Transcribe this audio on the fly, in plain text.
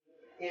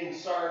in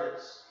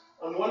Sardis.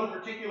 On one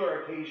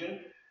particular occasion,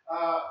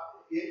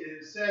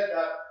 it is said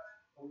that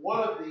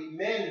one of the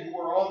men who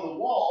were on the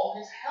wall,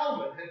 his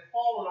helmet had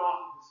fallen off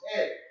of his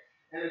head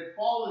and had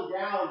fallen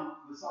down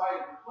the side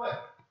of the cliff.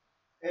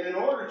 And in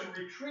order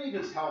to retrieve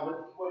his helmet,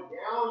 he went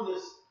down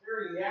this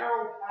very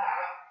narrow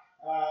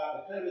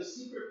path, kind of a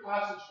secret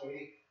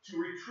passageway, to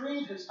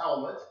retrieve his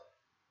helmet.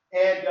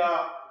 And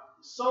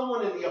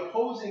someone in the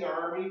opposing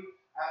army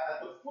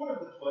at the foot of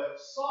the cliff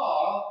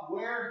saw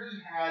where he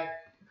had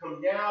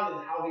come down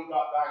and how he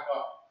got back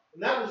up.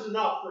 And that was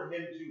enough for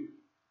him to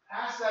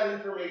pass that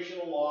information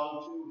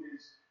along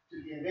to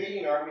the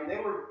invading army, and they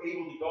were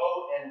able to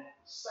go and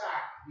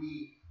sack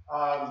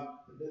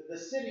the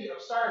city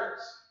of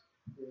Sardis.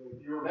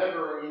 If you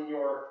remember in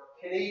your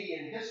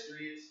Canadian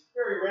history, it's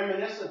very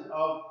reminiscent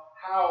of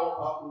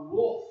how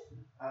Wolfe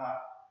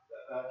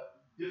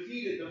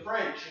defeated the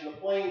French in the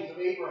Plains of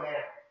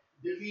Abraham,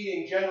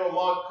 defeating General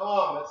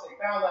Montcalm as they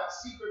found that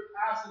secret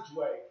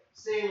passageway,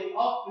 sailing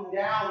up and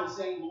down the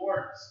St.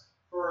 Lawrence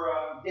for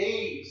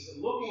days,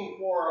 looking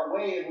for a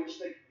way in which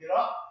they could get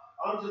up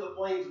onto the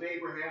Plains of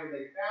Abraham. And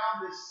they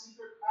found this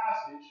secret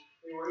passage.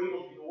 They were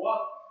able to go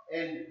up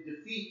and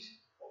defeat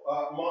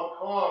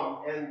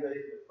Montcalm and the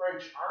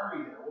French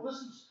army there. Well,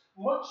 this is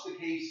much the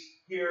case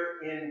here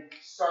in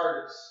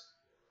Sardis.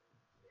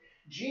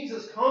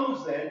 Jesus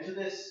comes then to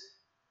this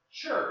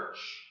church,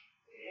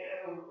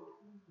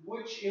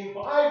 which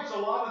imbibes a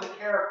lot of the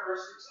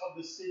characteristics of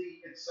the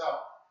city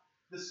itself.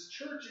 This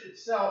church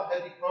itself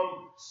had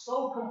become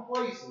so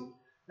complacent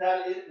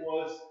that it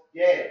was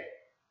dead.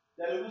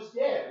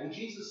 And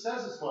Jesus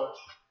says as much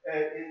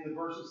in the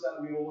verses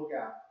that we will look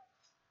at.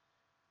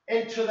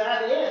 And to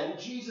that end,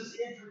 Jesus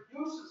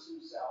introduces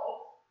himself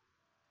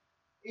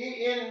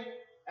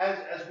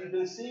as we've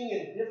been seeing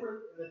in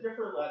the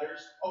different letters,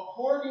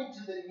 according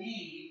to the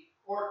need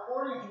or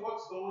according to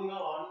what's going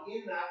on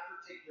in that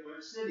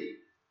particular city.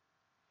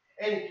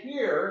 And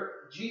here,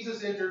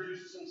 Jesus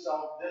introduces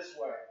himself this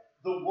way.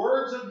 The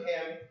words of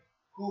him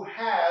who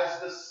has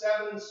the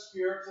 7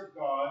 spirits of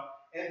God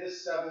and the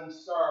 7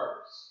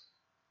 stars.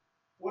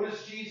 What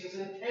is Jesus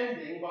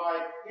intending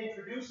by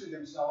introducing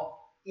himself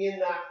in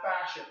that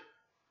fashion?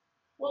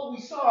 Well,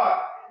 we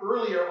saw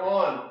earlier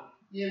on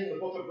in the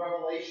book of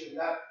Revelation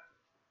that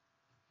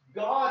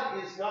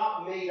God is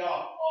not made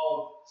up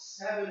of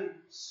 7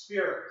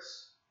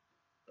 spirits.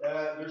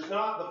 There's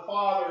not the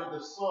Father, the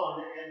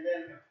Son, and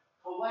then a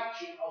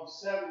collection of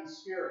 7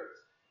 spirits.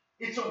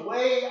 It's a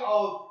way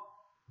of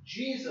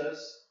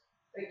Jesus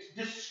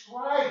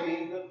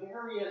describing the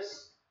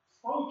various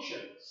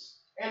functions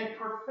and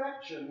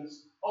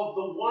perfections of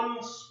the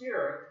one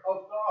Spirit of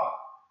God.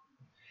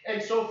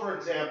 And so, for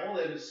example,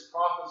 it is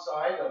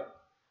prophesied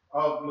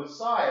of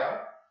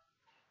Messiah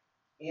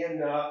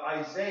in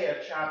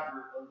Isaiah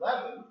chapter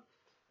 11,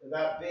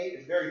 that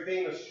very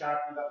famous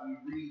chapter that we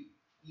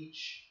read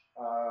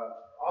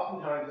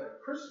oftentimes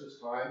at Christmas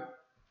time,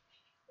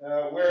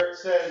 where it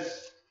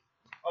says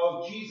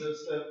of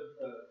Jesus that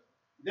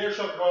there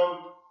shall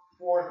come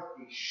forth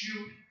a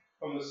shoot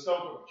from the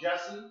stump of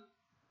Jesse,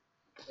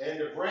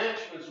 and a branch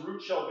from his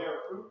root shall bear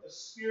fruit. The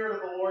Spirit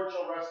of the Lord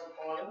shall rest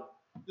upon him,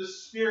 the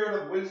Spirit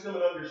of wisdom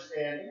and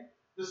understanding,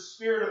 the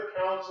Spirit of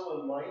counsel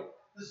and might,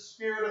 the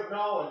Spirit of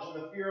knowledge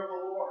and the fear of the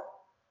Lord.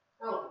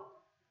 Now,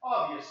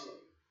 obviously,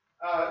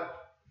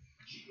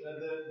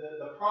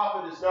 the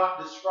prophet is not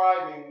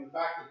describing the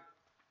fact that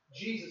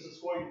Jesus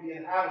is going to be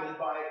inhabited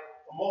by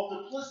a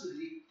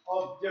multiplicity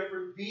of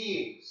different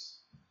beings,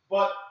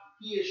 but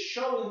he is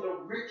showing the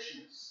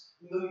richness,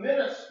 the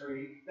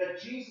ministry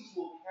that Jesus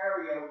will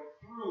carry out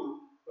through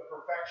the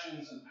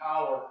perfections and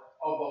power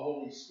of the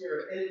Holy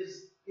Spirit. And it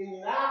is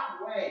in that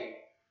way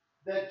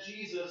that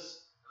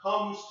Jesus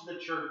comes to the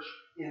church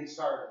in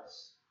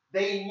Sardis.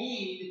 They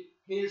need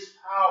his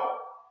power.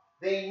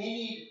 They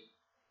need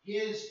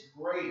his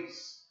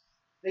grace.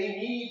 They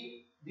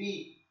need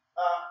the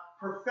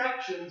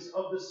perfections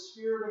of the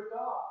Spirit of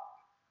God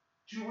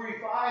to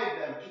revive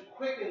them, to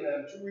quicken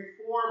them, to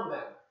reform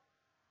them.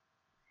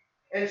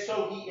 And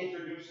so he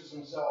introduces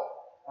himself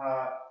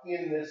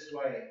in this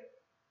way.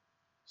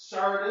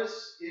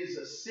 Sardis is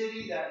a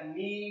city that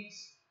needs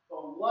the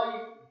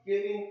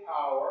life-giving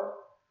power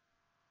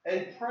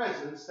and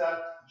presence that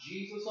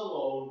Jesus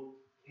alone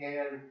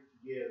can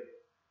give.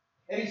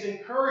 And he's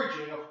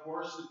encouraging, of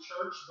course, the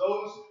church,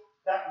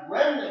 that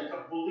remnant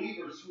of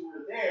believers who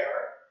were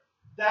there,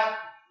 that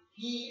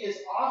he is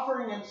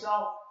offering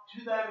himself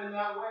to them in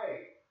that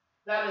way.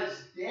 That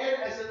as dead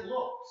as it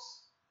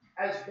looks,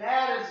 as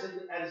bad as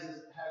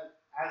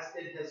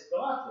it has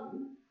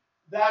gotten,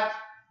 that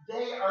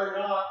they are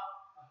not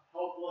a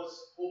helpless,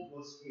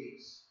 hopeless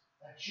case.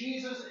 That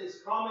Jesus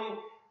is coming,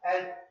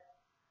 and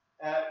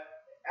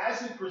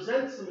as he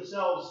presents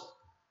himself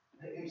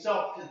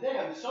to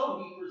them, so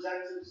he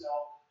presents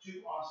himself to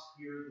us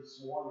here this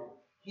morning.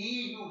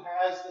 He who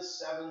has the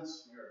 7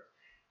 spirits.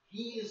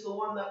 He is the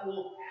one that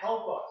will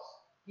help us.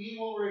 He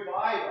will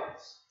revive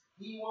us.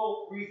 He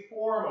will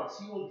reform us.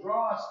 He will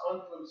draw us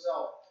unto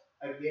himself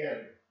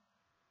again.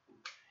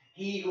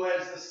 He who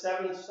has the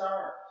 7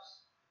 stars.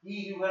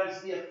 He who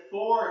has the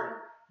authority.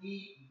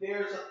 He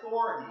bears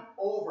authority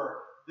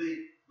over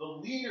the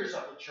leaders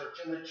of the church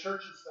and the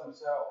churches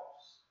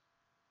themselves.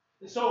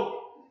 And so,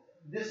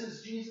 this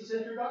is Jesus'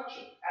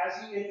 introduction.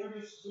 As he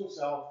introduces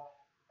himself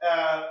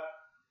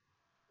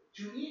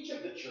to each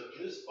of the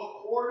churches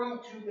according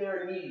to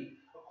their need,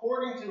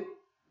 according to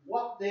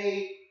what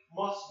they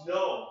must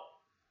know,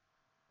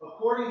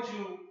 according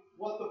to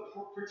what the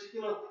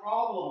particular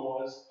problem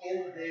was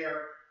in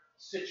their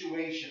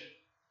situation.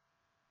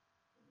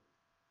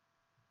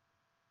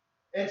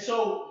 And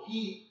so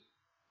he,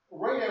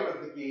 right out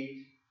of the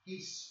gate, he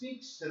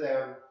speaks to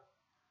them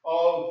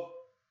of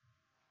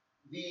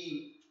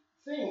the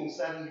things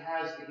that he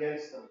has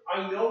against them.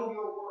 I know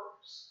your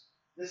works.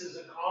 This is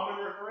a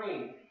common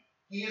refrain.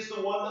 He is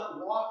the one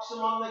that walks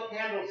among the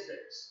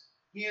candlesticks.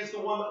 He is the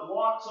one that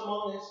walks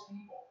among his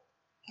people.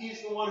 He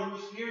is the one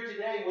who's here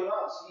today with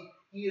us.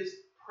 He is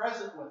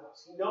present with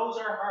us. He knows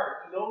our heart.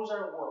 He knows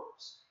our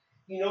works.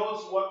 He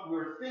knows what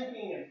we're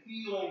thinking and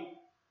feeling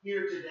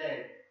here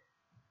today.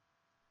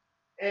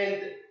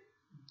 And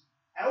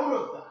out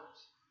of that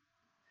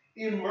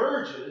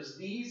emerges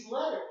these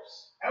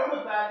letters. Out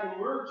of that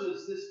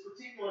emerges this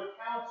particular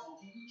counsel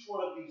to each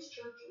one of these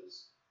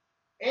churches.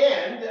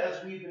 And,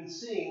 as we've been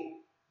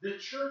seeing, the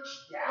church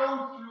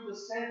down through the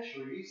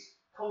centuries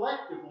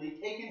collectively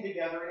taken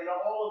together in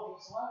all of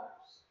these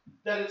letters.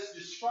 That it's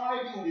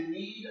describing the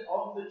need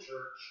of the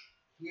church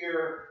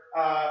here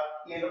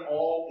in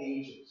all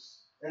ages.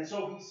 And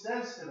so he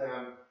says to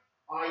them,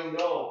 I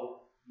know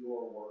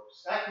your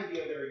works. That could be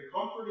a very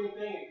comforting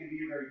thing. It could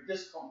be a very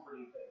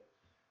discomforting thing.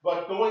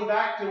 But going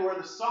back to where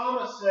the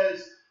psalmist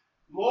says,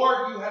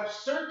 Lord, you have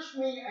searched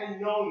me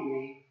and known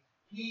me,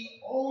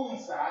 he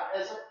owns that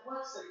as a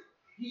blessing.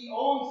 He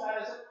owns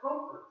that as a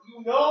comfort.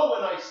 You know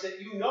when I sit.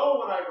 You know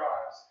when I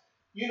rise.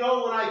 You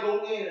know when I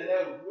go in and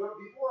out.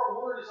 Before a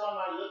word is on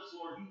my lips,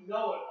 Lord, you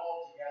know it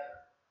all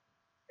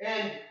together.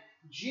 And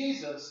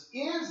Jesus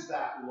is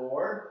that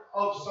Lord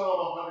of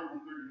Psalm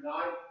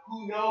 139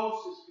 who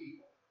knows his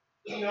people.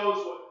 He knows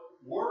what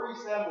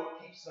worries them,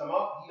 what keeps them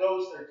up. He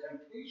knows their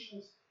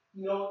temptations.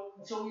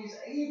 So he's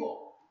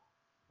able.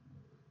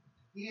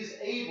 He is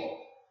able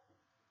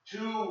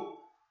to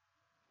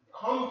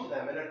come to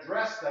them and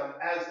address them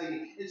as they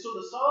need. And so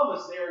the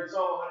psalmist there in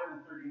Psalm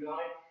 139,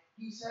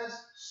 he says,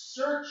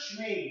 search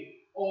me,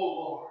 O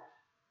Lord.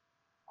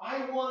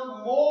 I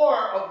want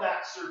more of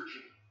that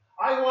searching.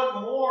 I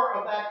want more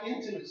of that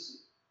intimacy.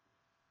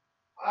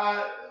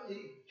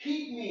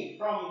 Keep me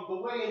from the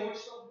way in which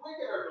the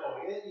wicked are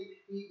going.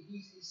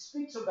 He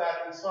speaks of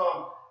that in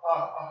Psalm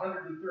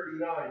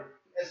 139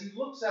 as he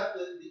looks at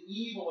the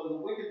evil and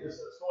the wickedness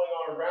that's going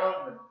on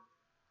around him.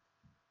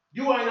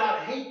 Do I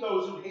not hate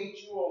those who hate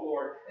you, O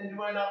Lord? And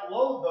do I not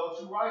loathe those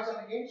who rise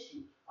up against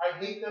you? I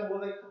hate them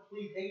with a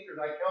complete hatred.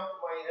 I count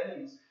them my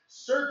enemies.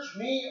 Search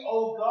me,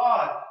 O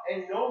God,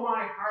 and know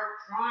my heart.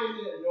 Try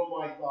me and know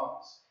my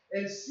thoughts.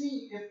 And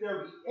see if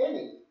there be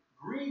any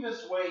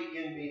grievous way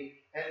in me,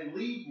 and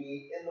lead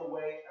me in the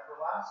way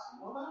everlasting.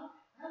 Well,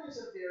 that is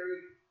a very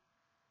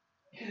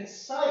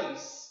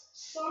concise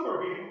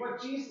summary of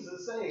what Jesus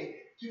is saying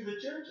to the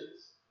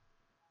churches.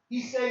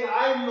 He's saying,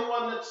 I'm the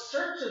one that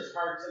searches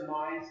hearts and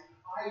minds.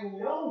 I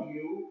know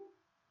you.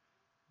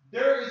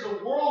 There is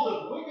a world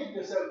of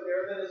wickedness out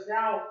there that is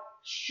now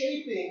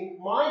shaping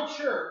my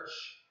church,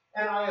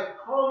 and I have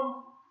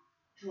come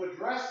to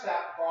address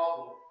that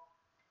problem.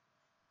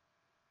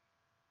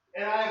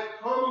 And I have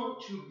come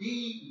to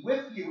be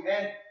with you.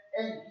 And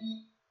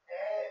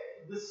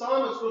the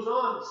psalmist goes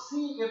on,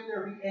 see if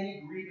there be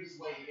any grievous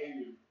way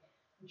in you.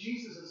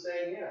 Jesus is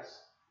saying yes.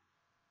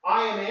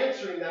 I am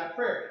answering that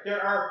prayer.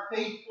 There are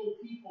faithful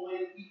people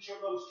in each of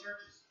those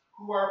churches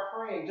who are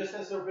praying, just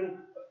as there have been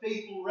a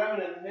faithful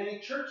remnant in many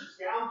churches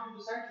down through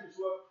the centuries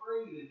who have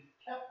prayed and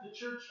kept the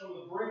church from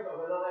the brink of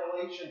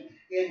annihilation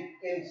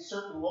in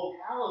certain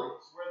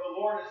localities where the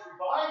Lord has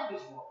revived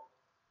his word.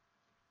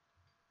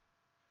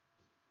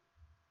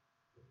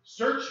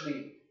 Search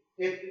me,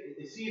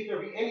 see if there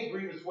be any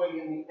grievous way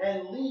in me,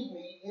 and lead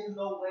me in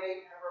the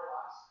way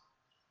everlasting.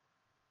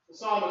 The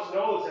psalmist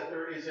knows that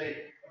there is a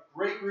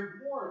great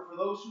reward for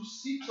those who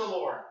seek the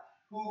Lord,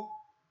 who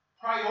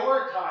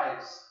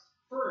prioritize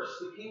first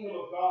the kingdom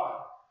of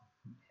God.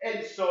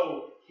 And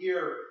so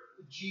here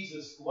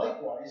Jesus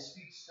likewise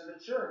speaks to the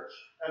church,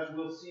 as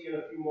we'll see in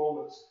a few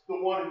moments.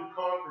 The one who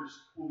conquers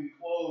will be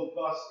clothed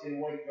thus in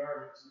white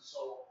garments, and so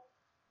on.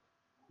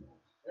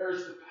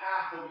 There's the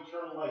path of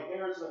eternal life.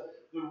 There's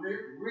the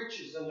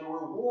riches and the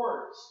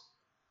rewards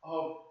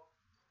of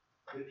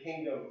the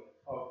kingdom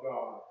of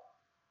God.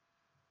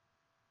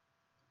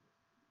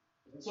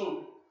 And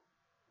so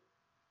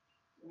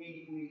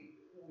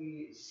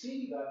we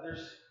see that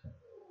there's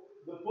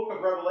the book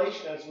of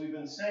Revelation, as we've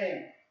been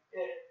saying,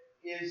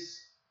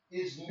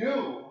 is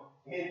new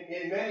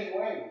in many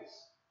ways.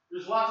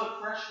 There's lots of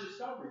fresh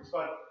discoveries,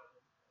 but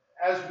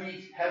as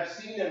we have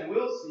seen and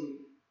will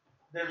see,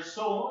 there's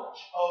so much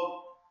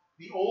of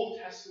the Old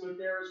Testament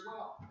there as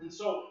well. And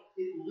so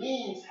it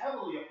leans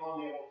heavily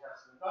upon the Old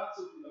Testament, not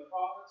simply the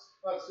prophets,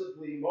 not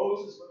simply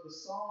Moses, but the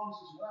Psalms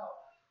as well.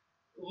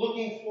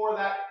 looking for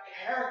that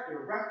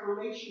character,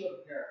 reformation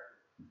of character,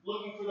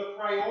 looking for the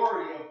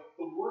priority of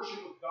the worship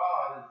of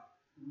God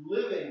and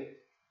living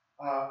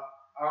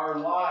our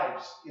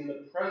lives in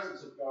the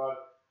presence of God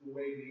the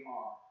way we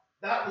are.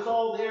 That was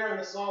all there in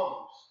the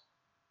Psalms.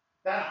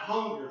 That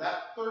hunger,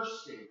 that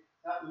thirsting,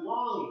 that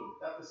longing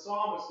that the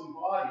psalmist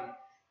embodied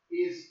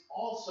is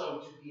also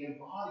to be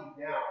embodied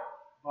now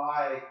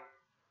by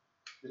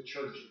the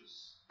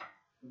churches.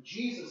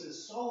 Jesus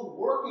is so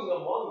working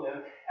among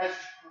them as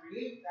to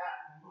create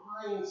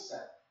that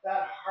mindset,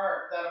 that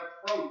heart, that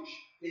approach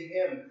to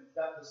him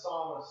that the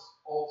psalmist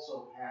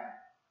also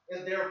had.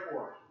 And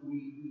therefore,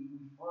 we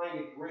find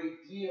a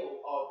great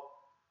deal of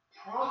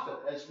profit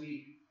as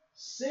we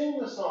sing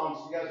the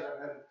Psalms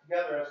together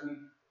as we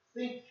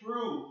think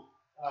through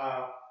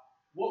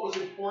what was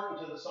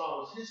important to the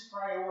psalmist, his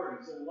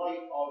priorities in light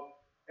of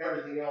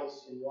everything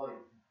else in life.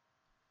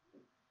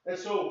 And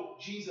so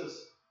Jesus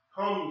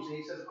comes and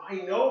he says, I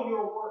know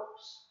your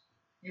works.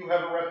 You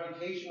have a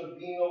reputation of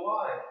being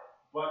alive,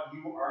 but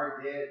you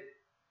are dead.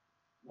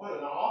 What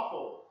an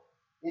awful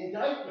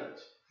indictment.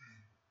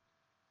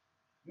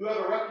 You have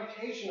a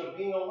reputation of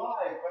being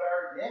alive, but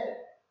are dead.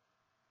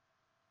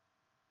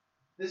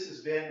 This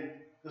has been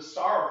the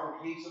sorrowful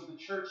case of the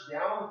church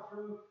down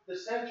through the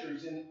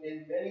centuries in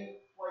many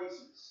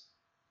places.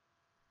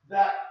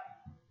 That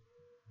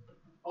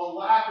a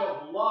lack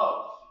of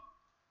love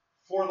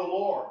for the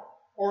Lord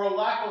or a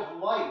lack of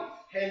life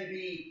can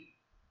be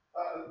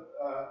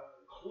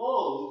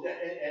clothed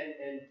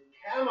and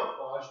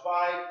camouflaged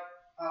by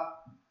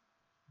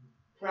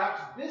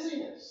perhaps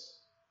busyness.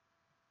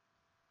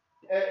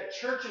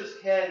 Churches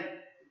can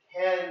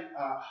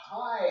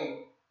hide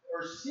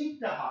or seek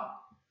to hide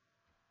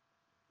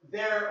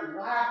their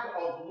lack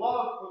of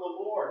love for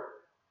the Lord,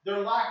 their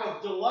lack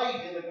of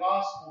delight in the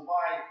gospel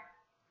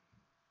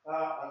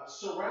by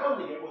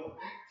surrounding it with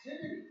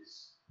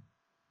activities,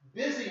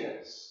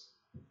 busyness.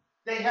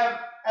 They have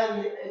a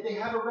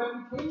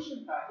reputation,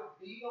 in fact, of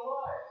being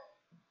alive.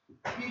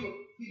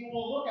 People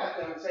will look at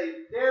them and say,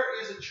 there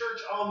is a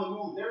church on the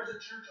move. There's a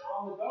church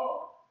on the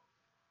go.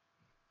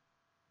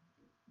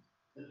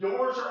 The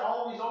doors are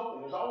always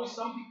open. There's always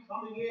somebody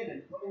coming in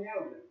and coming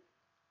out.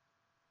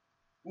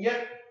 And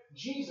yet,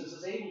 Jesus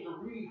is able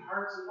to read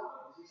hearts and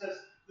minds. He says,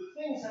 the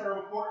things that are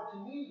important to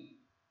me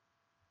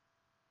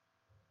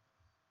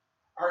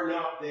are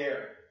not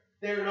there.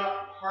 They're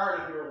not part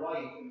of your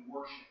life in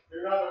worship.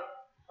 They're not a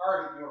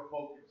part of your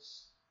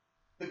focus.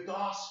 The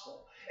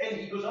gospel. And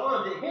he goes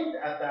on to hint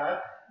at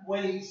that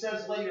when he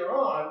says later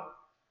on,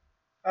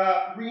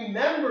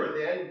 remember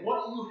then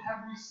what you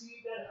have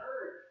received and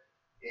heard.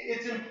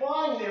 It's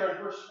implying there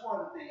in verse 4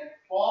 that they had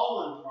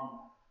fallen from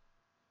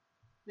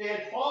that. They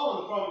had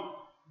fallen from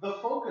the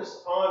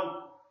focus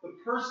on the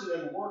person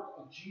and work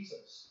of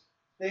Jesus.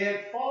 They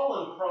had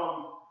fallen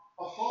from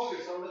a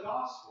focus on the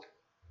gospel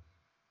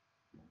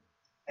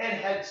and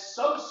had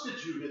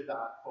substituted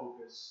that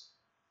focus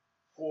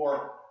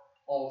for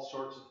all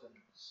sorts of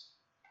things.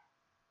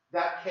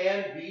 That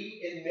can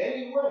be, in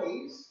many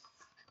ways,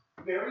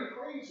 very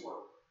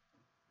praiseworthy.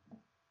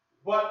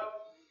 But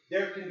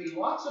there can be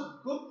lots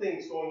of good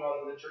things going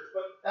on in the church,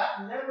 but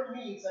that never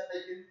means that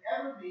they can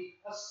ever be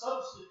a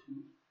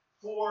substitute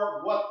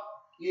for what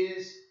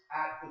is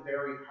at the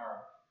very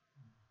heart.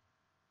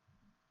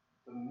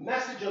 The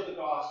message of the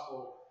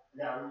gospel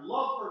and our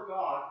love for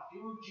God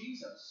through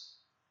Jesus.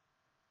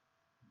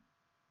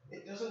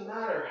 It doesn't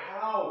matter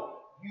how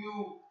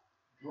you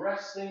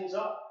dress things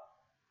up.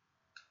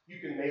 You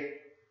can make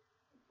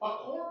a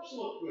corpse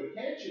look good,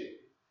 can't you?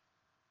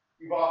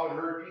 You've often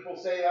heard people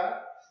say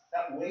that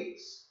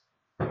waits.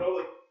 You know,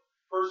 the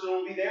person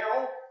will be there.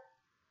 Oh,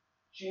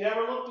 she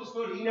never looked as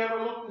good. He never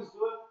looked as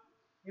good.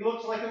 He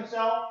looks like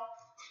himself.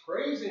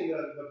 Praising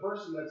the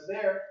person that's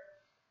there.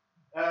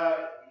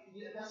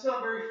 That's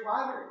not very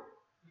flattering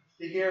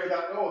to hear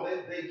that, oh,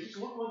 they just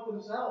look like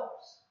themselves.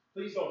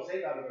 Please don't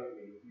say that about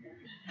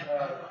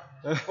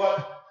me.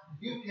 But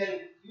you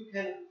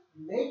can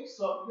make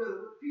some,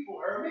 people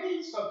are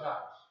amazed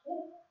sometimes.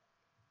 Oh,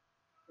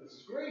 this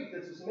is great.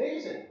 This is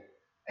amazing.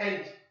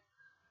 And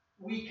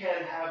we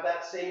can have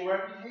that same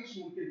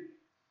reputation. We can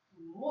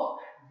look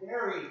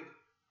very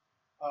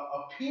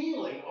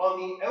appealing on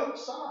the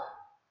outside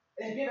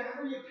and give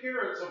every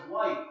appearance of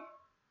life.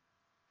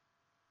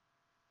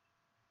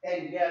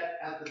 And yet,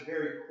 at the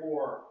very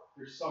core,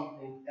 there's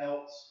something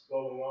else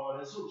going on.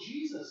 And so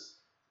Jesus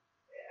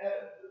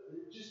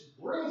just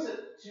brings it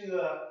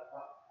to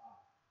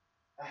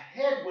a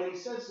head when he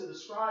says to the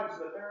scribes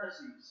and the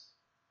Pharisees,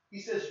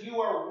 he says,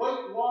 you are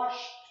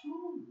whitewashed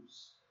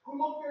tombs, who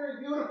look very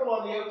beautiful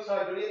on the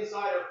outside, but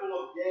inside are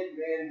full of dead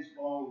men's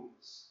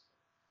bones.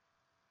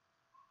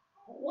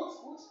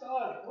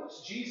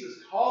 What's Jesus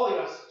calling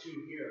us to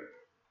here?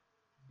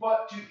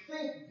 But to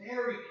think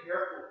very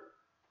carefully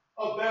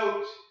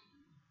about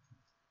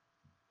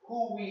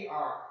who we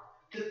are.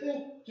 To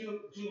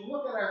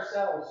look at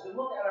ourselves, to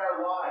look at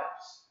our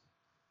lives,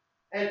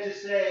 and to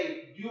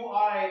say, do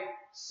I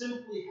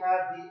simply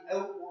have the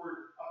outward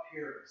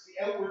appearance,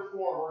 the outward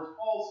form, or as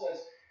Paul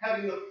says,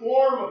 having the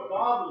form of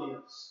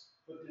godliness,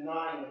 but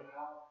denying the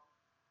power.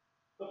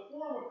 The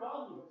form of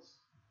godliness.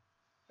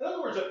 In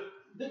other words,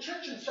 the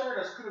church in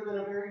Sardis could have been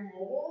a very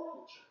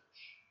moral church.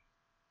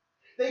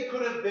 They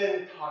could have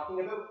been talking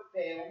about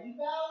family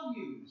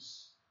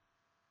values.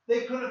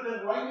 They could have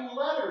been writing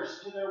letters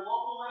to their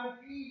local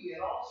MP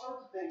and all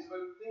sorts of things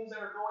about things that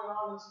are going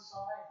on in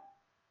society.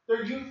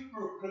 Their youth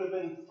group could have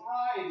been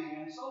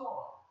thriving and so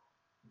on.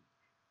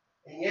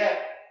 And yet,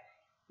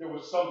 there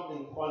was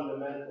something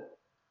fundamental.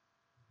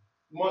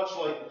 Much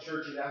like the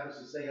church in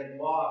Ephesus, they had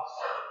lost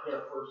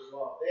their first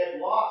love. They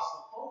had lost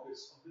the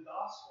focus of the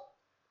gospel.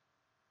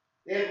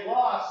 They had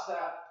lost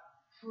that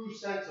true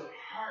sense of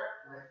heart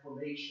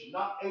reformation,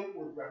 not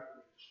outward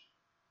reformation.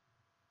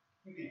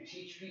 You can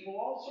teach people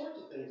all sorts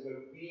of things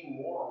about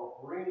being moral,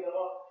 bringing them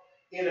up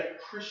in a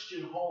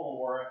Christian home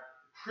or a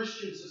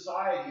Christian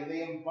society, and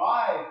they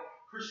imbibe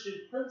Christian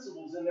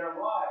principles in their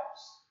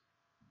lives.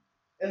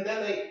 And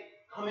then they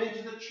come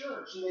into the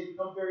church and they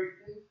become very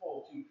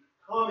faithful to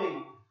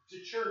coming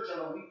to church on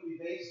a weekly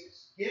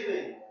basis,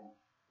 giving and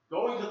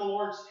going to the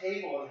Lord's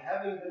table and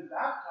having been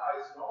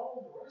baptized and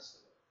all the rest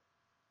of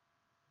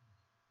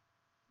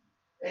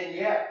it. And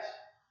yet,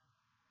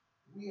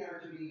 we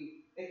are to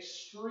be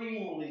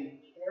extremely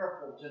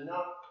careful to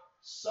not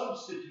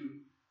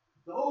substitute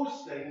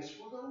those things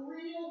for the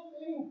real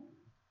thing.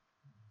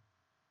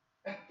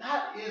 And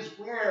that is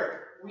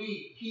where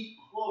we keep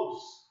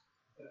close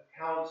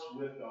accounts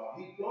with God.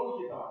 We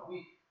go to God.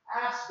 We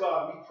ask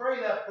God. We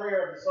pray that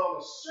prayer of the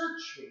psalmist,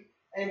 search me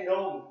and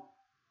know me.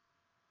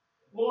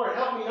 Lord,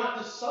 help me not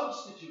to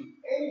substitute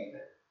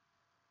anything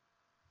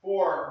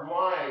for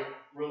my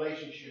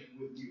relationship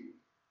with you.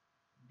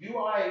 Do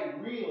I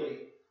really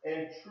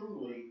and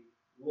truly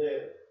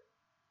live?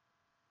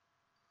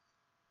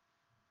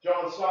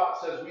 John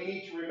Stott says we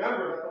need to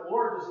remember that the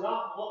Lord does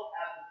not look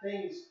at the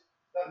things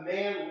that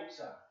man looks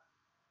at.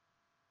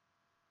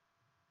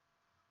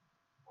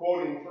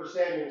 Quoting 1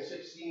 Samuel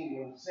 16,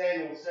 when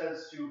Samuel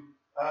says to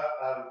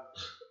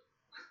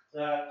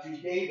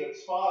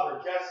David's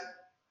father, Jesse,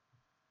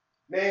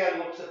 man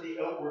looks at the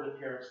outward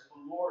appearance,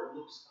 but the Lord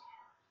looks at the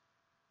heart.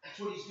 That's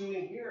what he's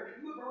doing here.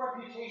 You have a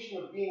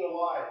reputation of being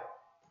alive,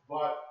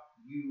 but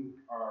you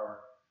are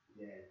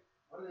dead.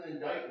 What an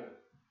indictment.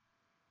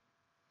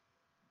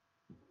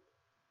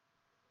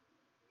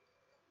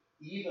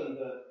 Even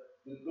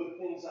the good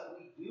things that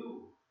we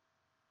do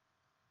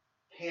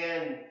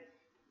can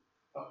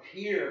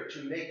appear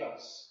to make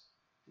us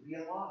to be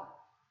alive.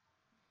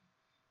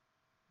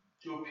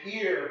 To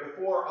appear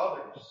before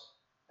others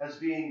as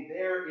being,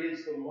 there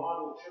is the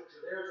model church,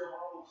 or there's a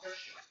model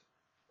Christian.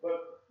 But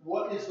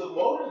what is the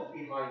motive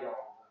behind all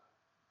of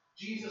that?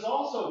 Jesus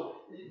also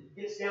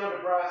gets down to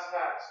brass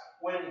tacks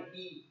when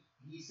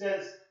he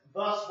says,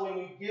 thus when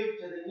you give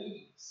to the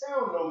needy,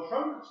 sound no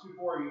trumpets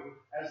before you,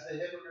 as the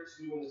hypocrites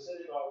do in the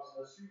synagogues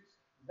and the streets,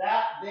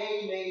 that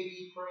they may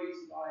be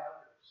praised by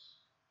others.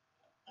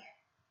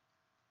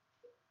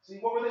 See,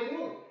 what were they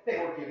doing? They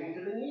were giving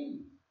to the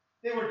needy.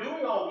 They were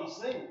doing all these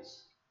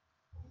things.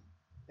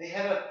 They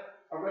had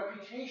a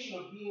reputation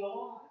of being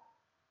alive,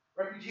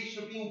 a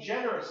reputation of being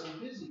generous and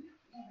busy,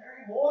 being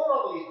very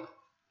moral even.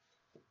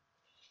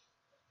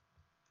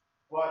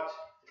 But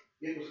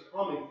it was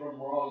coming from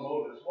wrong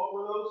motives. What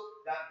were those?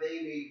 That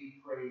they may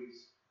be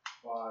praised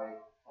by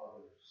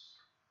others.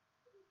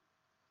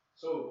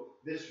 So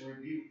this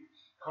rebuke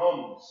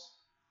comes.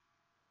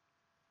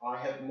 I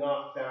have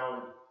not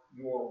found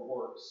your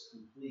works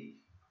complete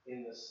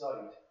in the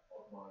sight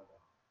of my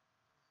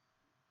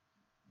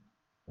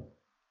God.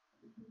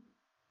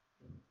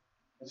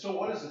 And so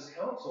what is his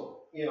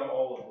counsel in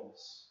all of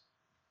this?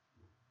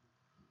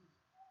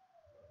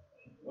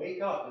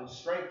 Wake up and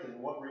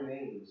strengthen what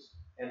remains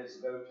and is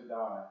about to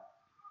die.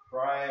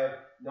 For I have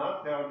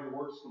not found your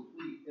works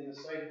complete in the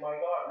sight of my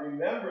God.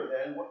 Remember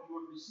then what you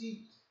have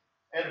received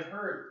and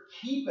heard.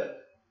 Keep it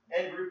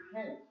and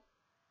repent.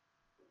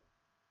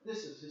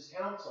 This is his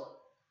counsel.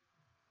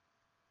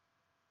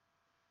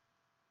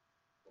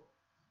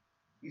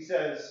 He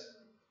says,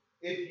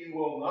 if you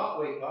will not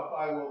wake up,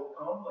 I will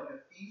come like a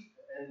thief,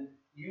 and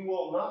you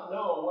will not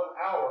know what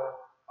hour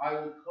I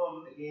will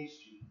come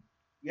against you.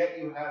 Yet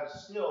you have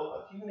still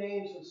a few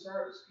names in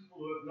Sardis, people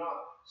who have not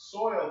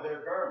soiled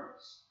their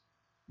garments.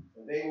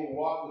 And they will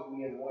walk with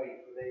me in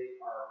white, for they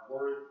are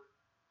worthy.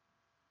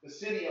 The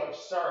city of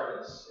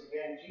Sardis,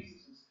 again,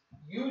 Jesus is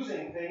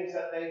using things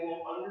that they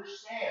will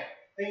understand,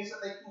 things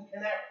that they can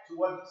connect to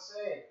what he's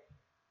saying.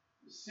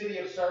 The city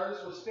of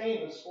Sardis was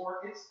famous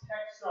for its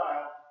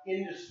textile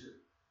industry.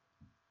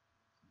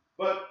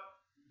 But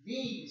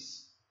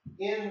these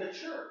in the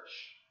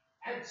church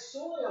had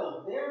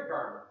soiled their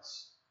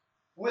garments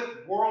with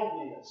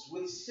worldliness,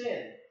 with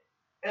sin,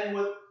 and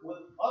with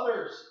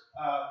others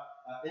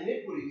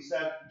iniquities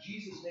that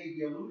Jesus may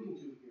be alluding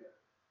to here.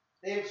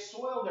 They have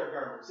soiled their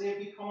garments. They have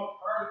become a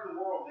part of the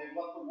world. They have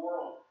let the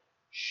world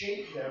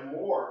shape them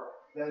more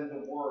than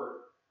the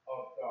Word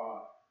of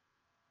God.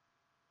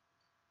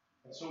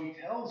 And so he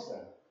tells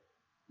them,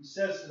 he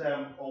says to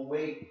them,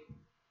 awake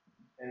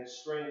and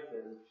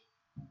strengthen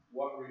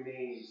what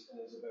remains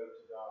and is about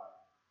to die.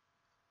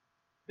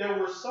 There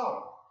were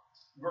some.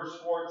 Verse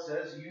 4 it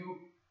says,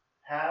 you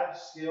have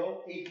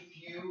still a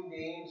few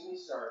names in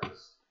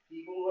Sardis,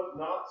 people who have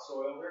not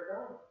soiled their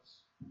garments.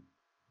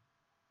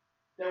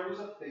 There was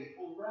a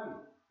faithful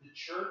remnant. The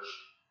church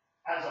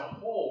as a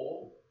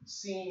whole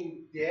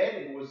seemed dead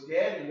and was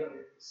dead, and it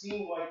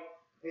seemed like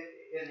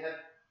it had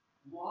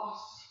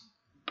lost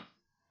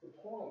the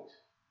point.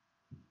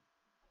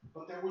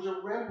 But there was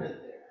a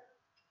remnant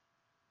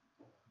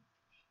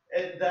there,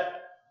 and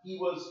that he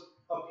was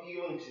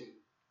appealing to.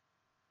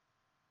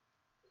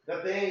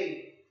 That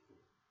they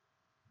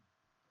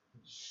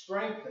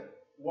strengthen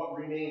what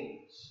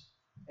remains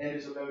and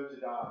is about to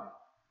die.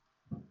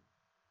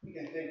 We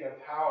can think of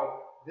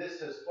how this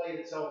has played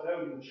itself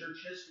out in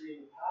church history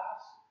in the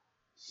past.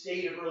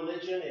 State of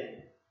religion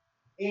in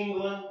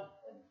England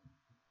and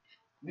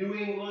New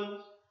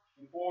England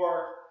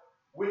before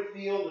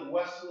Whitefield and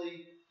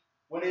Wesley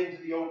went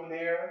into the open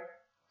air.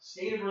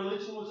 State of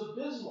religion was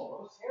abysmal.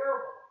 It was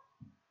terrible.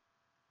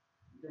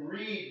 You can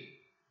read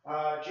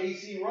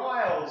J.C.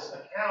 Ryle's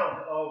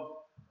account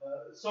of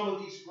some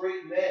of these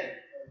great men.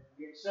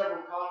 We have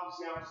several copies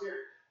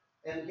downstairs.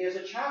 And he has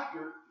a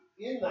chapter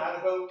in that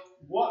about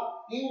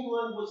what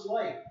England was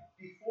like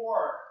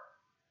before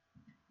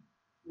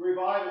the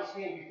revivals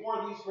came,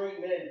 before these great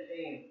men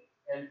came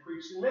and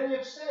preached. And many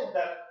have said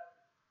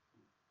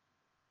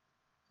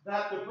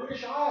that the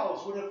British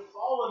Isles would have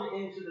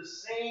fallen into the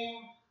same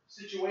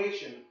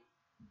situation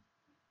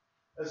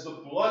as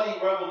the bloody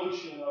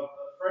revolution of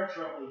the French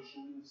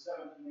Revolution in the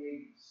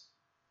 1780s.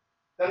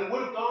 That it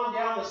would have gone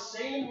down the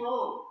same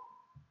road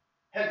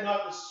had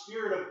not the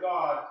Spirit of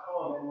God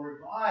come and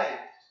revived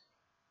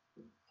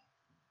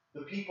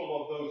the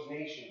people of those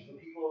nations, the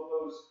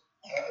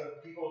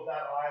people of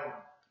that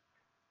island.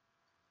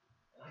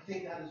 And I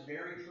think that is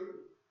very true.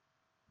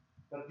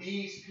 That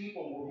these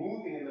people were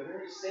moving in the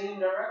very same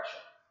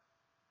direction.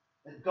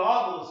 That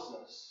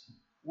godlessness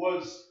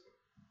was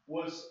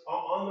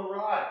on the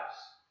rise.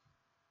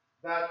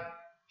 That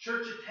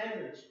church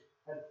attendance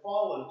had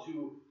fallen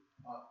to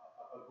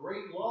a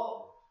great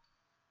low.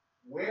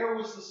 Where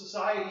was the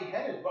society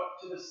headed?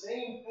 But to the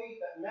same fate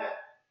that met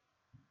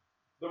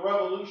the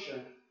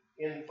revolution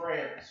in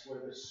France, where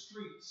the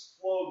streets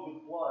flowed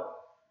with blood.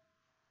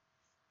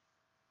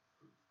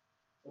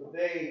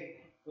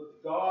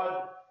 But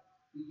God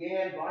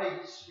began by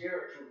His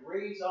Spirit to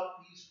raise up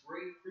these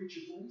great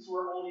preachers. And these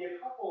were only a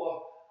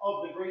couple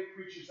of the great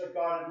preachers that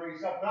God had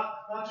raised up.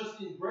 Not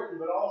just in Britain,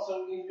 but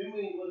also in New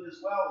England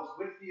as well, as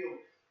Whitefield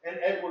and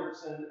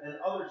Edwards and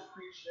others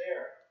preached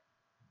there.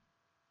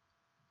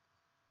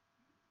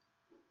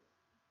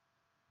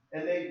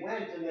 And they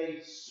went and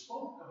they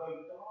spoke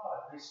about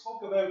God. They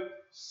spoke about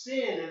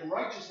sin and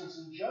righteousness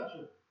and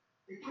judgment.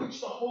 They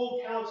preached the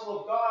whole counsel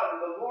of God,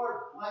 and the Lord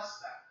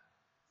blessed them.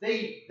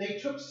 They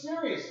took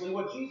seriously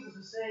what Jesus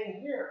is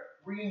saying here.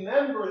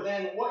 Remember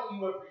then what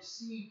you have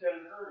received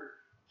and heard.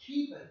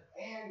 Keep it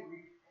and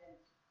repent.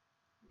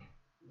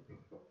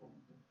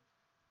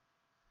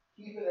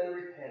 Keep it and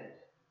repent.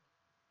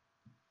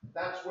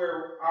 That's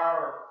where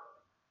our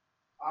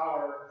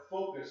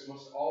focus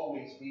must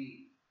always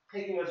be.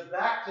 Taking us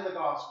back to the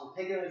gospel,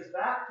 taking us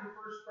back to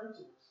first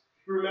principles.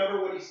 You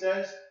remember what he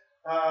says,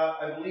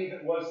 I believe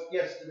it was,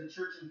 yes, to the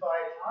church in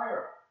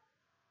Thyatira.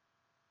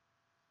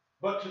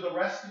 But to the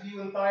rest of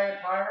you in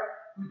Thyatira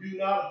who do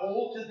not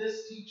hold to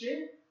this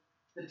teaching,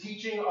 the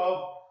teaching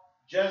of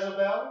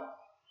Jezebel,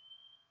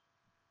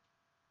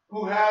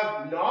 who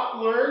have not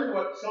learned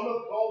what some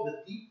have called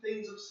the deep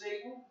things of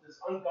Satan, this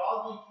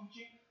ungodly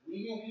teaching,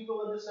 leading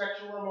people into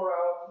sexual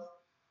immorality,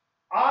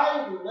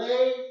 I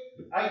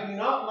do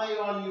not lay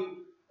on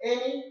you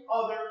any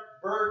other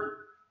burden.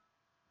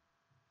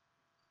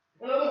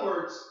 In other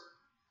words,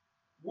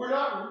 we're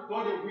not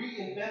going to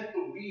reinvent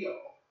the wheel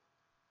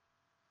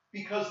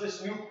because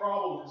this new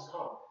problem has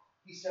come.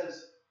 He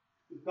says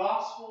the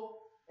gospel,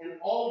 and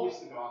always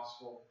the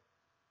gospel,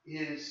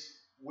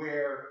 is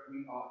where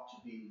we ought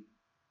to be,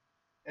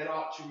 and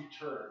ought to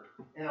return,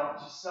 and ought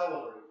to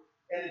celebrate.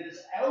 And it is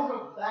out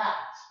of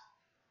that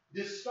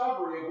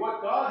discovery of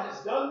what God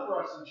has done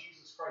for us in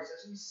Jesus Christ,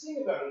 as we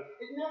sing about it.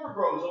 It never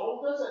grows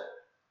old, does it?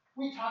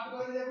 We talk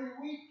about it every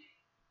week.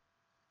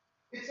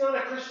 It's not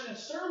a Christian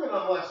sermon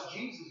unless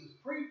Jesus is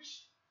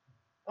preached,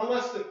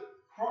 unless the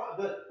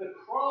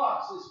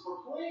cross is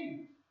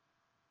proclaimed.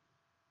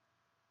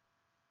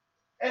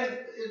 And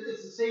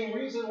it's the same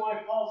reason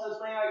why Paul says,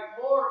 may I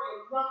glory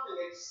in nothing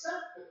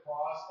except the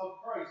cross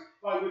of Christ,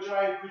 by which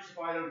I am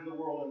crucified unto the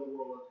world and the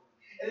world unto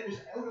me. And it was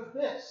out of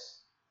this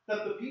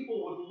that the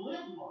people would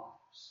live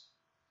lives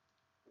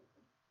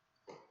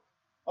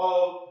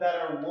that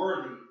are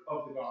worthy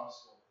of the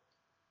gospel.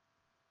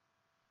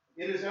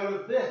 It is out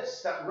of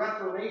this that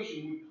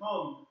reformation would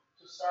come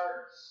to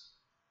Sardis,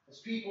 as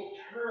people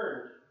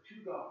turned to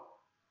God.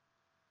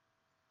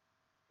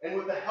 And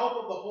with the help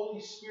of the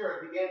Holy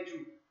Spirit began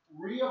to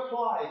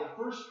reapply the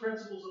first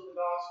principles of the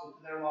gospel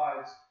to their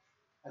lives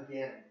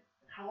again.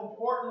 And how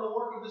important the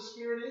work of the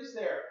Spirit is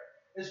there.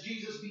 As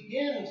Jesus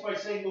begins by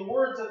saying the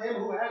words of him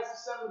who has the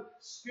seven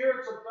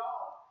spirits of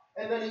God.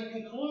 And then he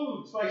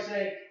concludes by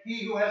saying,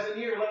 he who has an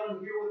ear, let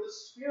him hear what the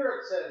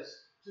Spirit says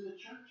to the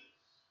churches.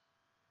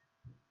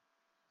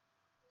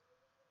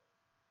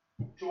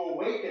 To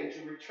awaken,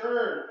 to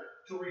return,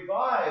 to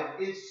revive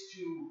is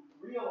to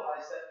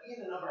realize that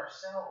in and of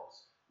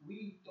ourselves,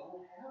 we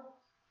don't have it.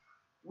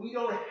 We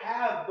don't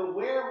have the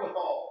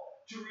wherewithal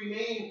to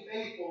remain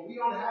faithful. We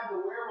don't have the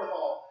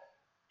wherewithal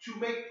to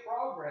make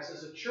progress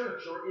as a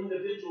church or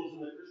individuals in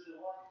the Christian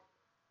life.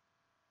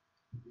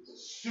 It's a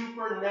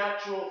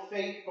supernatural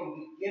faith from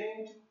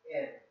beginning to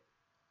end.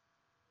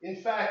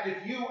 In fact,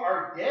 if you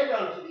are dead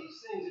unto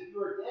these things, if you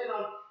are dead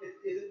on,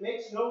 if it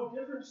makes no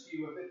difference to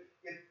you,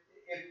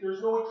 if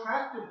there's no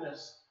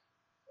attractiveness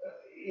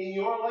in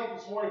your life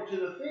this morning to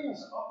the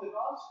things of the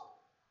gospel,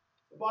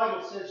 the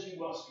Bible says you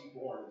must be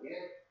born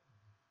again.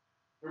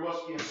 There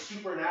must be a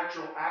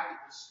supernatural act of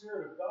the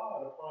Spirit of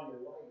God upon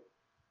your life.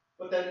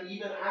 But then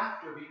even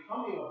after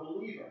becoming a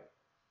believer,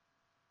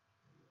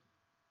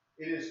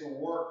 it is the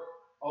work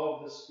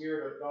of the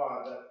Spirit of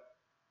God that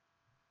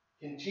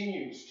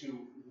continues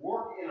to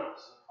work in us,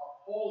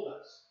 uphold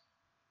us,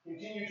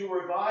 continue to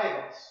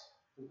revive us,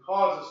 and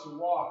cause us to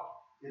walk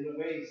in the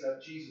ways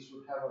that Jesus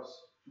would have us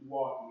to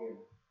walk in.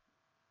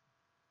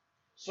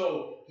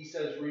 So, he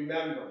says,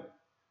 remember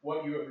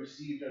what you have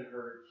received and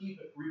heard.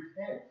 Keep it.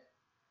 Repent.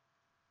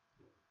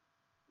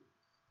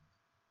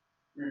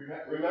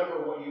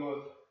 Remember what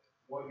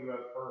you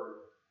have heard.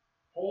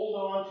 Hold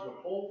on to it.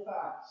 Hold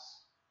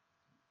fast.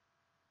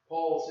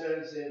 Paul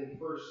says in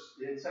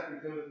 2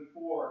 Timothy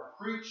 4,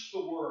 preach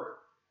the word.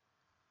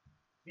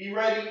 Be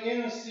ready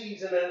in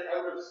season and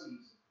out of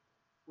season.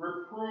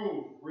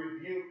 Reprove,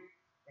 rebuke,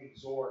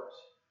 exhort.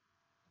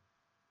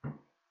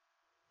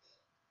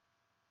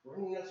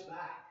 Bringing us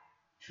back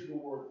to the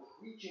word,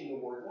 preaching the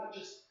word, not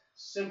just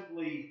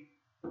simply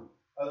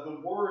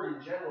the word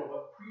in general,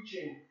 but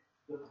preaching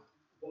the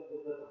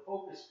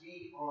focus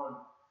be on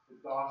the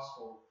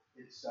gospel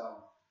itself.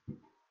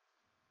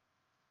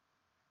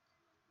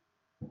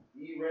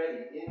 Be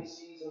ready in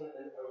season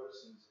and out of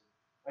season.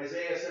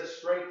 Isaiah says,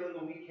 strengthen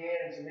the weak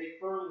hands and make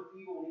firm the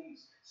feeble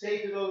knees.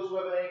 Say to those who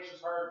have an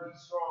anxious heart, be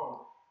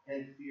strong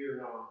and fear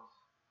not.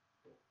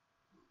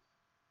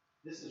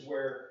 This is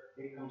where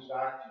it comes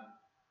back to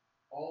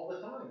all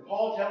the time.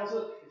 Paul tells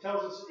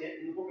us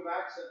in the book of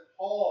Acts that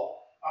Paul,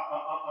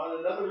 on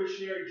another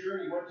missionary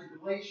journey, went to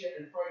Galatia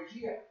and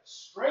Phrygia,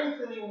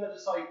 strengthening the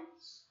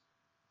disciples.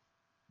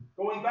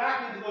 Going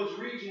back into those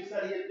regions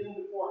that he had been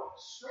before,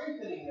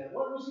 strengthening them.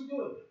 What was he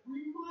doing?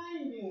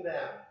 Reminding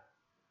them.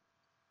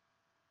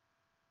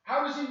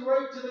 How does he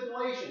write to the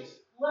Galatians?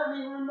 Let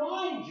me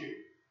remind you.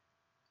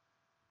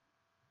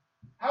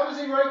 How does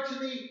he write to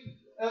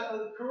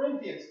the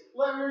Corinthians?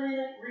 Let me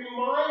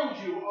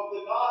remind you of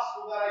the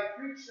gospel that I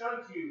preached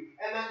unto you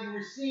and that you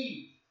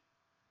received.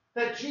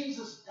 That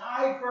Jesus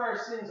died for our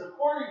sins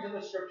according to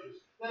the Scriptures.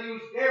 That he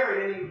was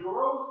buried and he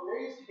was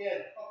raised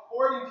again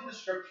according to the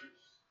Scriptures.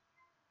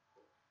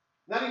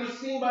 That he was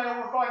seen by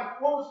over 5.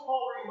 What was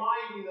Paul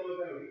reminding them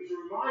about? He was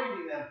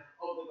reminding them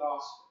of the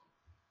gospel.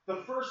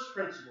 The first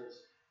principles.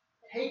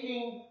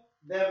 Taking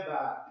them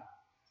back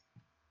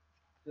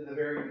to the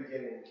very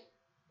beginning.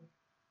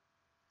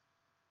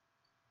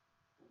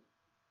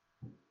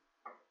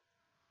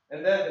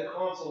 And then the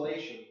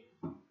consolation.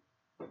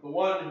 The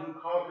one who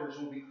conquers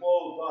will be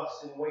clothed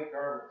thus in white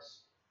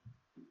garments.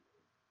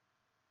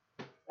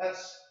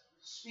 That's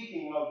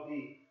speaking of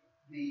the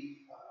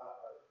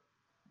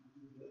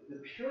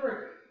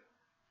purity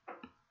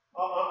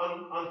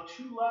on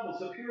two levels.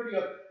 The purity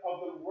of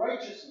the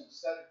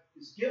righteousness that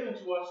is given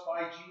to us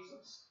by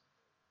Jesus.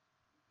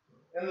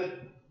 And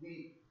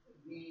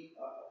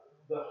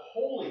the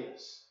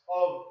holiness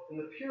and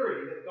the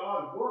purity that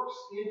God works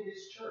in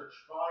his church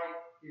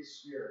by his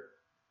Spirit.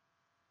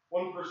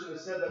 One person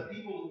has said that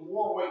people who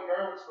wore white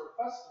garments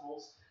for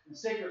festivals and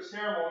sacred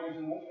ceremonies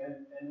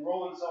and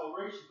Roman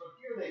celebrations, but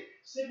here they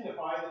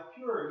signify the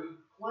purity,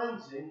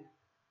 cleansing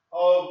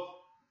of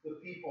the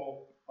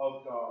people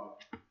of God.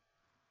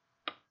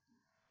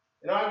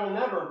 And I will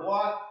never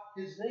blot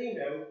his name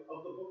out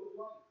of the book of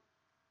life.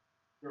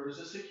 There is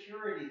a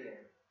security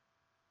there.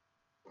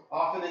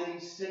 Often in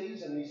these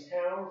cities and these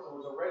towns, there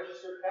was a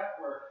register kept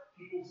where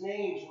people's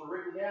names were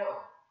written down.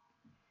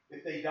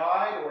 If they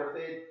died or if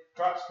they had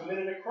perhaps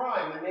committed a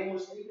crime, their name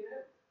was taken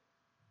out.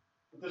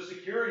 But the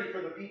security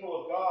for the people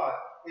of God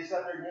is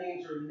that their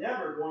names are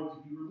never going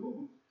to be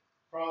removed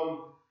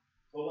from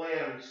the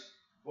Lamb's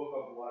book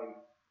of life.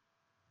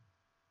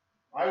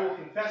 I will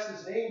confess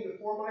his name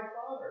before my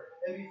Father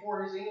and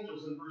before his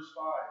angels in verse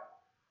 5.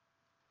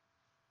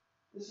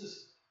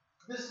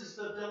 This is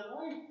the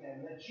delight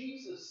then that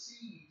Jesus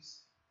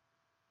sees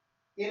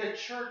in a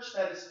church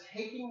that is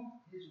taking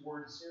his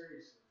word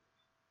seriously,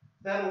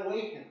 that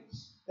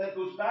awakens, that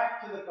goes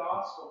back to the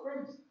gospel.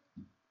 Friends,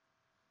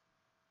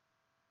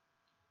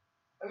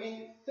 I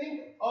mean,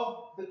 think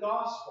of the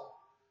gospel.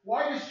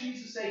 Why does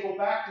Jesus say go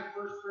back to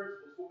first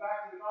principles, go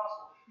back to the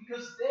gospel?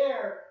 Because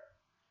there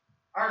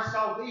our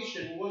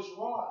salvation was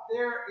wrought.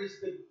 There is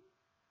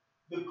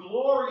the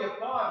glory of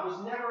God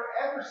was never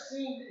ever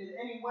seen in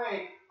any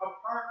way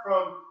apart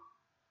from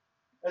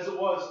as it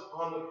was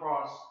on the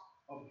cross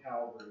of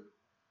Calvary.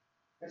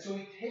 And so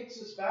he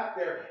takes us back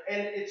there.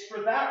 And it's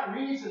for that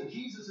reason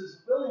Jesus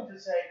is willing to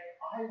say,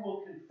 I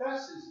will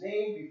confess his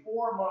name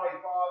before my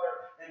Father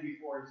and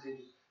before his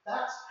angels.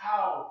 That's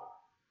how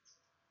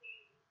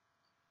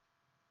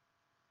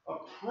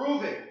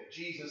approving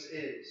Jesus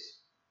is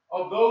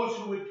of those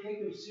who would take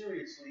him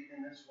seriously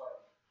in this way.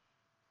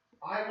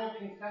 I will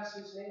confess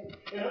his name.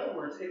 In other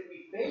words, if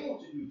we fail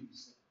to do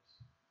these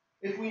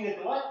things, if we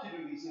neglect to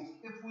do these things,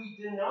 if we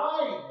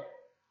deny him,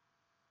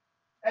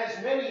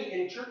 as many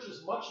in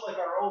churches much like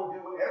our own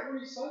do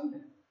every Sunday,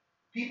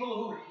 people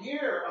who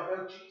hear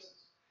about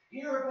Jesus,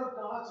 hear about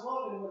God's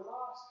love in the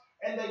cross,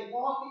 and they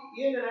walk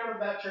in and out of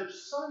that church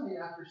Sunday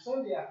after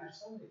Sunday after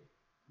Sunday.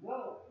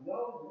 No,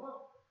 no, no.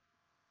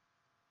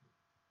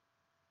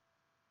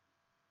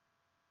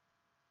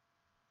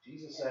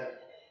 Jesus said,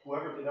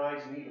 whoever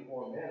denies me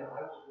before men,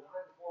 I will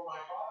deny before my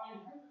Father in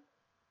heaven.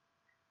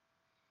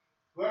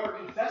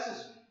 Whoever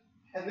confesses me,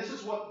 and this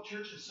is what the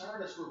church of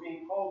Sardis were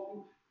being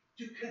called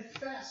to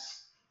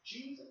confess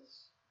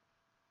Jesus.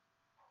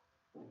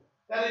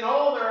 That in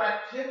all their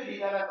activity,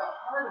 that at the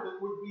heart of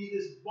it would be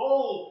this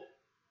bold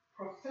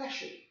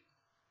profession,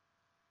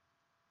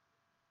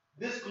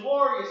 this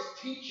glorious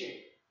teaching,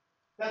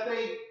 that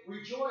they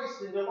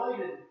rejoiced and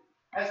delighted,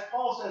 as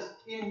Paul says,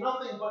 in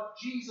nothing but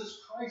Jesus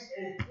Christ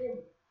and him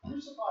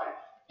crucified.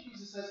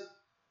 Jesus says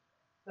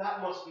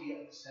that must be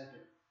at the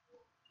center.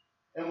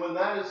 And when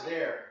that is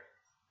there,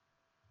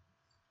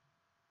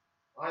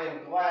 I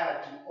am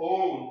glad to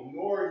own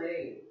your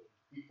name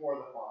before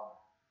the Father.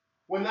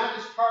 When that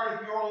is part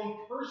of your own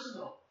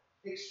personal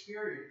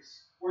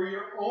experience, where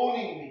you're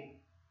owning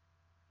me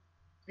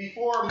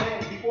before men,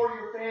 before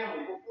your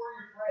family, before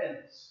your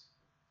friends,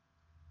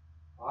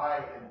 I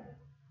am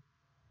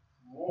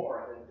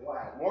more than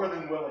glad, more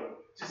than willing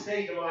to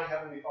say to my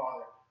Heavenly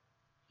Father,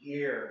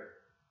 here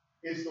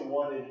is the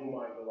one in whom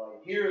I delight.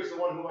 Here is the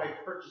one whom I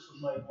purchased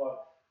with my blood,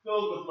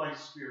 filled with my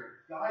Spirit,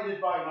 guided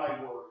by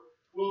my word,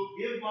 will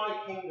give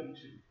my kingdom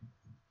to.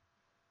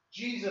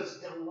 Jesus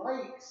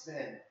delights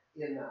then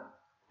in that.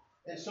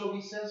 And so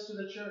he says to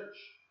the church,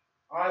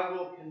 I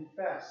will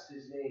confess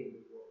his name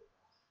before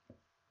God.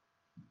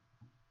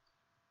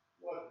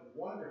 What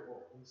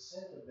wonderful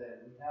incentive then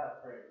we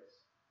have,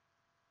 friends,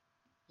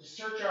 to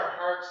search our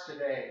hearts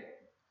today,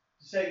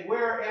 to say,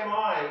 where am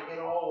I in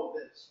all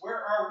of this? Where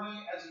are we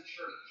as a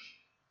church?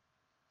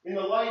 In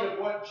the light of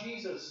what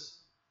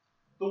Jesus,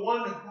 the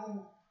one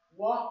who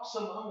walks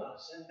among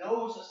us and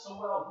knows us so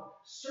well, who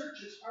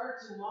searches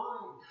hearts and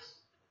minds.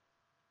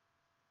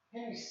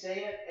 Can we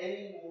say it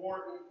any more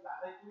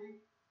emphatically?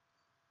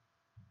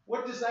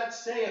 What does that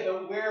say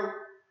about where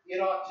it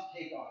ought to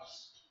take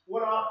us?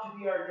 What ought to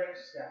be our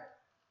next step?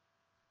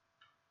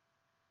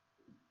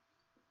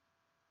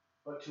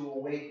 But to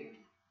awaken,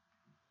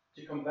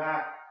 to come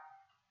back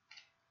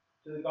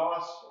to the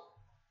gospel,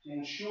 to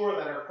ensure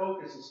that our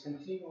focus is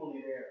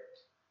continually there,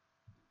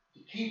 to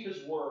keep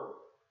his word,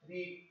 to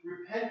be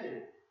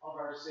repentant of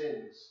our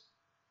sins,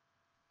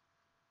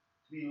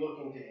 to be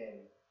looking to him.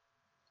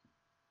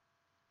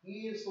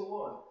 He is the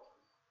one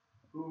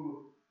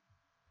who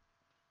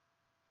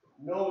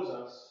knows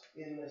us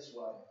in this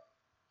way.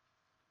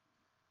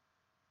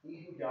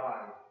 He who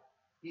died,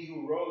 he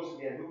who rose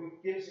again, who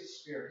gives his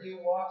Spirit, he who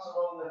walks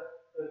among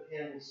the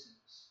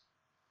candlesticks,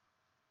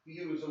 he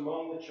who is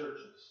among the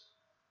churches.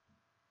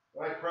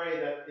 And I pray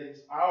that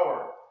it's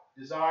our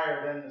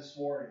desire then this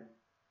morning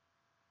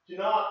to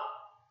not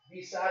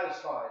be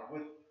satisfied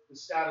with the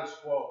status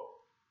quo.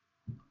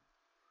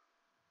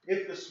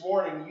 If this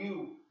morning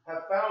you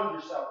have found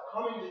yourself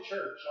coming to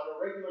church on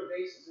a regular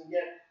basis, and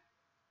yet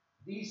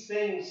these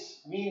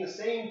things mean the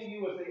same to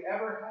you as they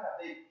ever have,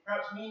 they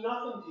perhaps mean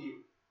nothing to you.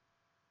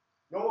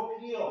 No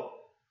appeal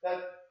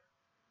that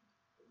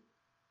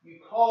you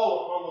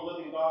call upon the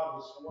living God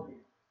this morning.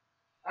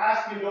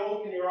 Ask him to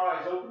open your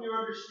eyes, open your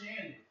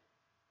understanding,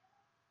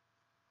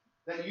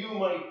 that you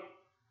might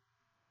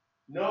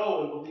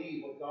know and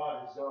believe what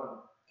God has done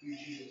through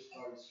Jesus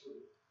Christ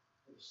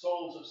for the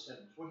souls of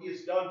sinners, what he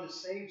has done to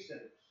save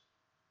sinners,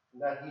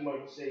 and that he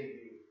might save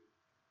you.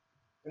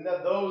 And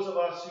that those of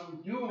us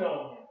who do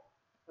know him,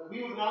 that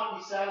we would not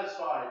be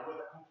satisfied with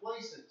a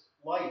complacent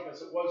life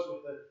as it was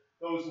with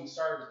those in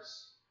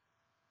Sardis.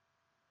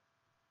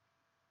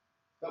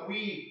 That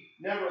we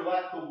never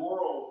let the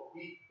world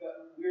be, that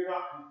we're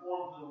not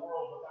conformed to the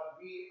world, but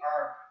that we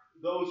are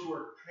those who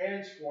are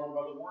transformed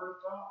by the Word of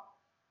God.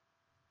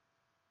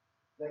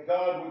 That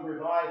God would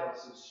revive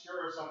us and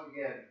stir us up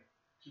again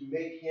to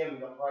make him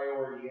the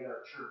priority in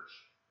our church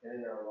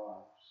and in our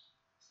lives.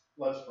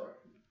 Let's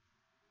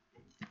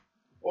pray.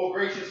 Oh,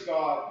 gracious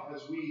God,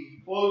 as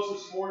we close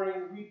this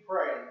morning, we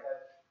pray that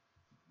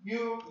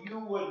you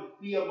would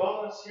be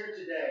among us here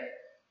today.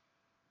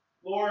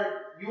 Lord,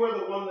 you are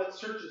the one that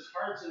searches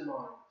hearts and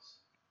minds.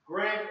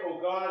 Grant, O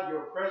God,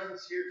 your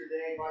presence here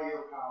today by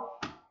your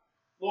power.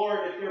 Lord,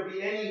 if there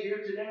be any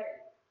here today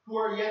who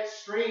are yet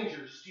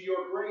strangers to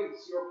your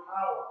grace, your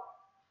power,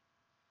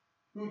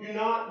 who do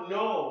not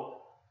know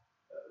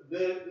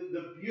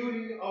the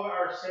beauty of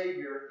our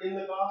Savior in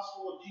the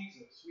gospel of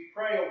Jesus. We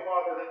pray, O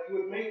Father, that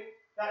you would make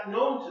that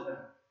known to them.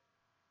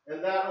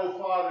 And that,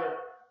 O Father,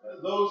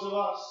 those of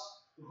us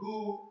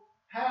who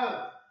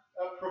have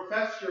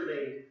professed your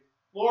name,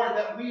 Lord,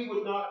 that we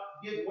would not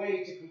give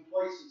way to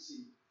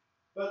complacency,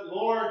 but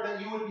Lord,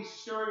 that you would be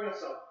stirring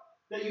us up,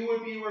 that you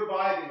would be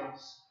reviving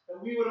us,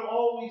 that we would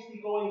always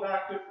be going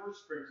back to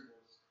first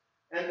principles,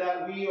 and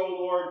that we, O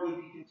Lord, would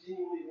be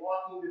continually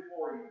walking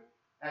before you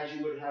as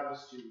you would have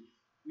us to.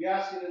 We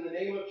ask it in the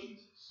name of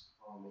Jesus.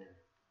 Amen.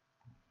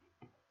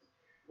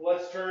 Well,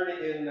 let's turn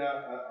in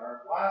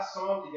our last psalm together.